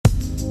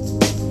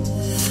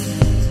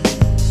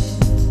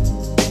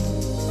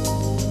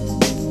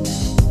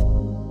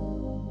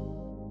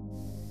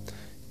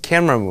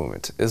Camera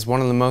movement is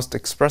one of the most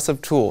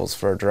expressive tools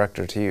for a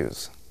director to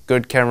use.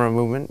 Good camera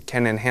movement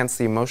can enhance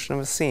the emotion of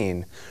a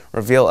scene,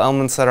 reveal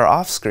elements that are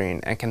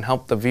off-screen, and can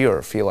help the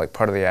viewer feel like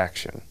part of the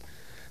action.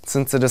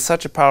 Since it is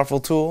such a powerful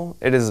tool,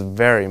 it is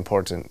very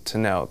important to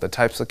know the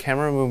types of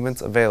camera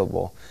movements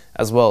available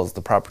as well as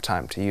the proper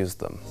time to use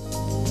them.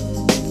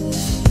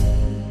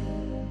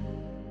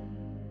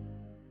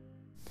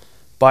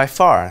 By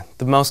far,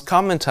 the most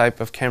common type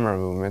of camera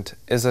movement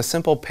is a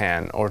simple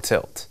pan or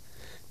tilt.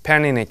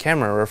 Panning a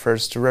camera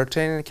refers to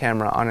rotating a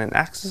camera on an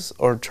axis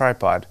or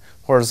tripod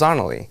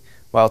horizontally,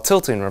 while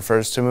tilting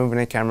refers to moving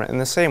a camera in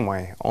the same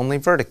way, only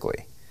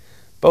vertically.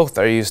 Both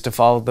are used to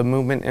follow the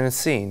movement in a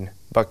scene,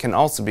 but can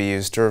also be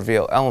used to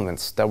reveal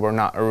elements that were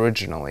not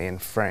originally in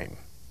frame.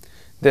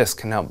 This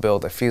can help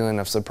build a feeling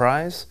of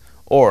surprise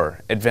or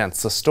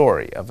advance the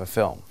story of a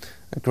film.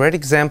 A great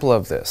example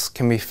of this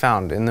can be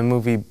found in the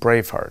movie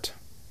Braveheart,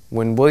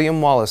 when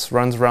William Wallace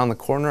runs around the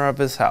corner of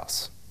his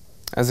house.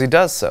 As he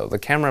does so, the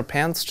camera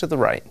pans to the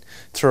right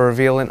to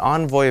reveal an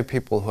envoy of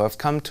people who have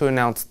come to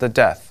announce the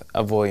death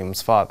of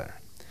William's father.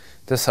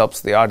 This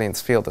helps the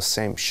audience feel the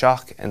same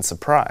shock and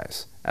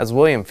surprise as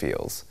William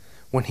feels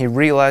when he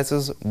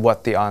realizes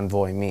what the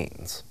envoy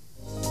means.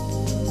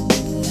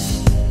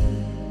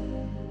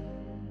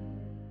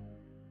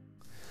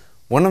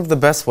 One of the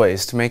best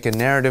ways to make a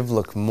narrative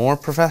look more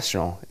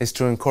professional is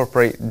to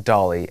incorporate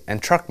dolly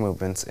and truck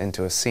movements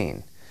into a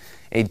scene.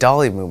 A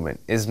dolly movement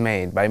is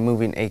made by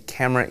moving a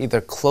camera either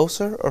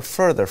closer or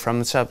further from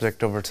the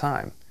subject over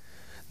time.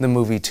 The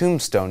movie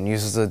Tombstone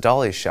uses a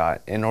dolly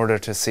shot in order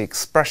to see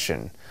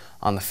expression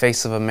on the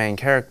face of a main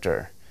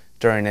character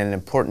during an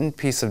important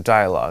piece of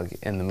dialogue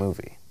in the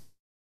movie.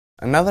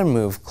 Another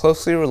move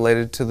closely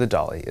related to the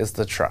dolly is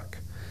the truck.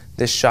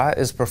 This shot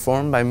is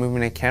performed by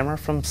moving a camera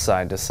from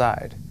side to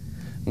side.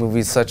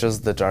 Movies such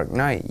as The Dark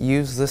Knight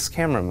use this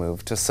camera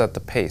move to set the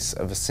pace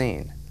of a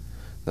scene.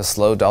 The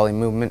slow dolly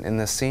movement in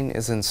this scene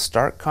is in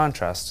stark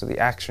contrast to the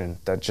action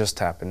that just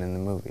happened in the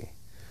movie.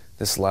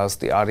 This allows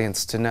the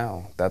audience to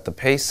know that the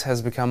pace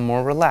has become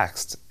more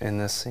relaxed in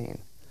this scene.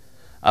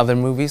 Other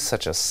movies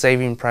such as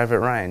Saving Private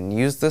Ryan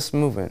use this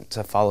movement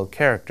to follow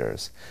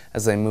characters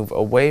as they move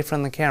away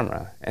from the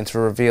camera and to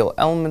reveal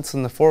elements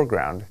in the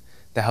foreground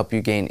that help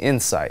you gain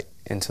insight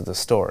into the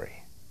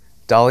story.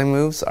 Dolly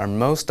moves are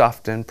most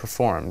often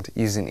performed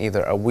using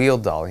either a wheel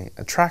dolly,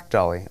 a track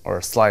dolly, or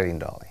a sliding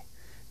dolly,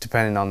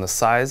 depending on the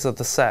size of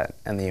the set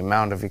and the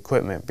amount of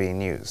equipment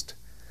being used.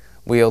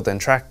 Wheeled and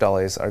track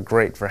dollies are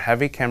great for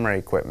heavy camera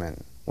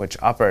equipment,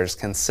 which operators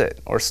can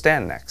sit or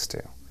stand next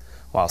to,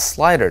 while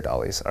slider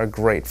dollies are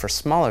great for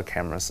smaller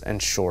cameras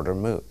and shorter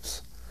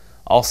moves.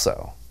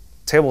 Also,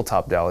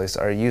 tabletop dollies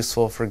are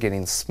useful for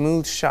getting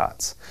smooth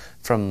shots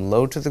from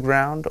low to the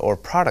ground or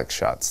product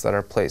shots that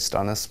are placed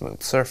on a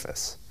smooth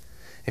surface.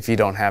 If you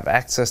don't have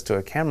access to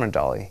a camera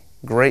dolly,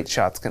 great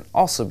shots can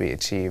also be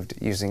achieved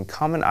using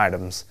common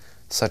items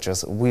such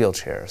as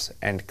wheelchairs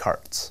and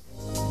carts.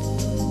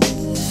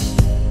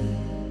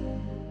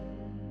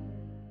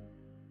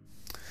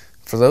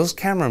 For those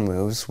camera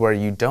moves where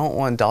you don't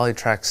want dolly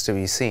tracks to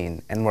be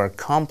seen and where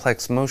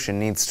complex motion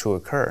needs to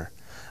occur,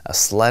 a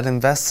sled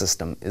and vest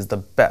system is the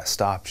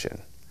best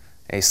option.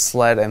 A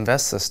sled and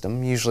vest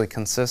system usually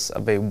consists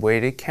of a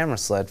weighted camera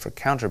sled for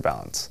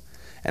counterbalance,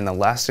 an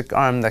elastic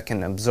arm that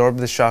can absorb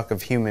the shock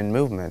of human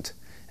movement,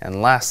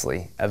 and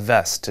lastly, a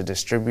vest to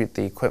distribute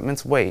the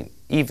equipment's weight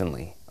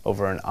evenly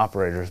over an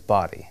operator's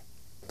body.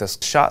 This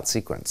shot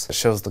sequence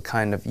shows the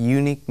kind of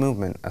unique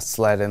movement a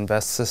sled and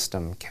vest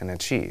system can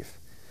achieve.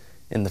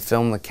 In the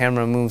film, the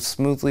camera moves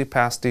smoothly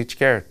past each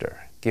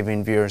character,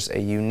 giving viewers a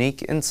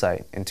unique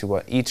insight into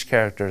what each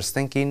character is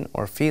thinking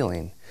or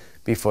feeling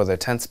before the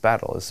tense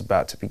battle is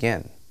about to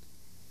begin.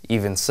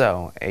 Even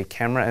so, a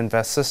camera and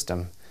vest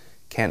system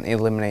can't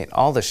eliminate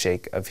all the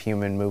shake of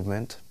human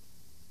movement.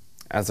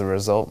 As a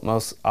result,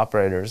 most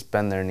operators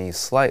bend their knees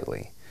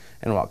slightly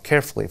and walk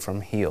carefully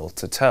from heel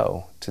to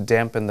toe to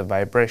dampen the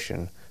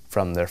vibration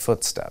from their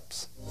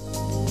footsteps.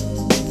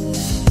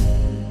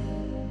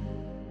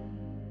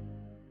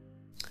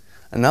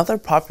 Another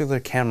popular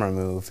camera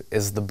move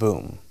is the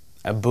boom.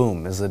 A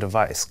boom is a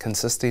device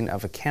consisting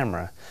of a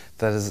camera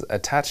that is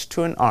attached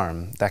to an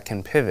arm that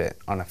can pivot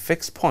on a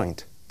fixed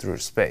point through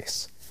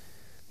space.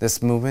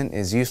 This movement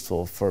is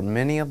useful for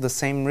many of the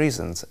same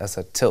reasons as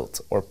a tilt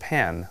or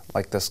pan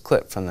like this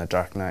clip from The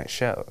Dark Knight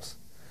shows.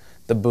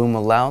 The boom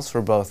allows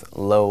for both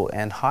low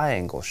and high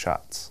angle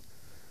shots.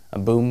 A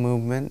boom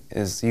movement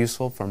is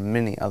useful for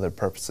many other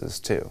purposes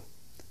too.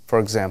 For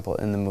example,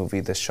 in the movie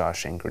The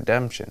Shawshank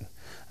Redemption,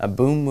 a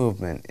boom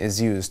movement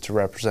is used to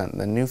represent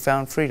the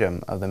newfound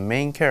freedom of the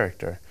main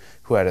character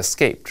who had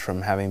escaped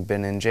from having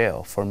been in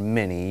jail for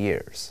many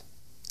years.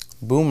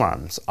 Boom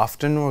arms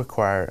often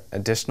require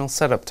additional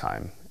setup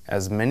time,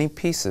 as many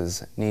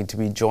pieces need to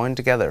be joined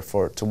together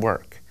for it to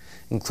work,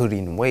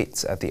 including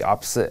weights at the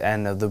opposite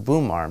end of the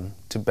boom arm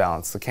to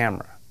balance the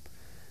camera.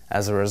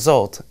 As a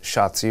result,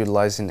 shots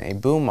utilizing a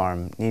boom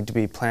arm need to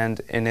be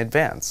planned in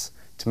advance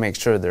to make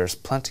sure there's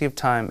plenty of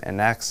time and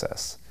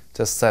access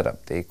to set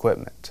up the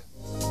equipment.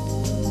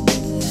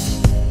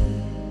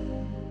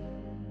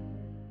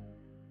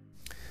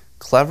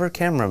 Clever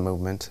camera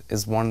movement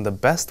is one of the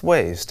best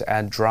ways to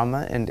add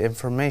drama and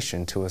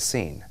information to a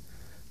scene.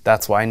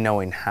 That's why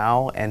knowing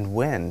how and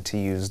when to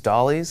use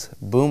dollies,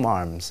 boom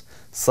arms,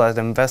 sled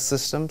and vest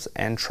systems,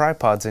 and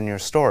tripods in your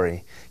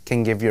story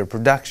can give your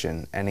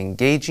production an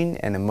engaging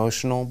and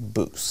emotional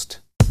boost.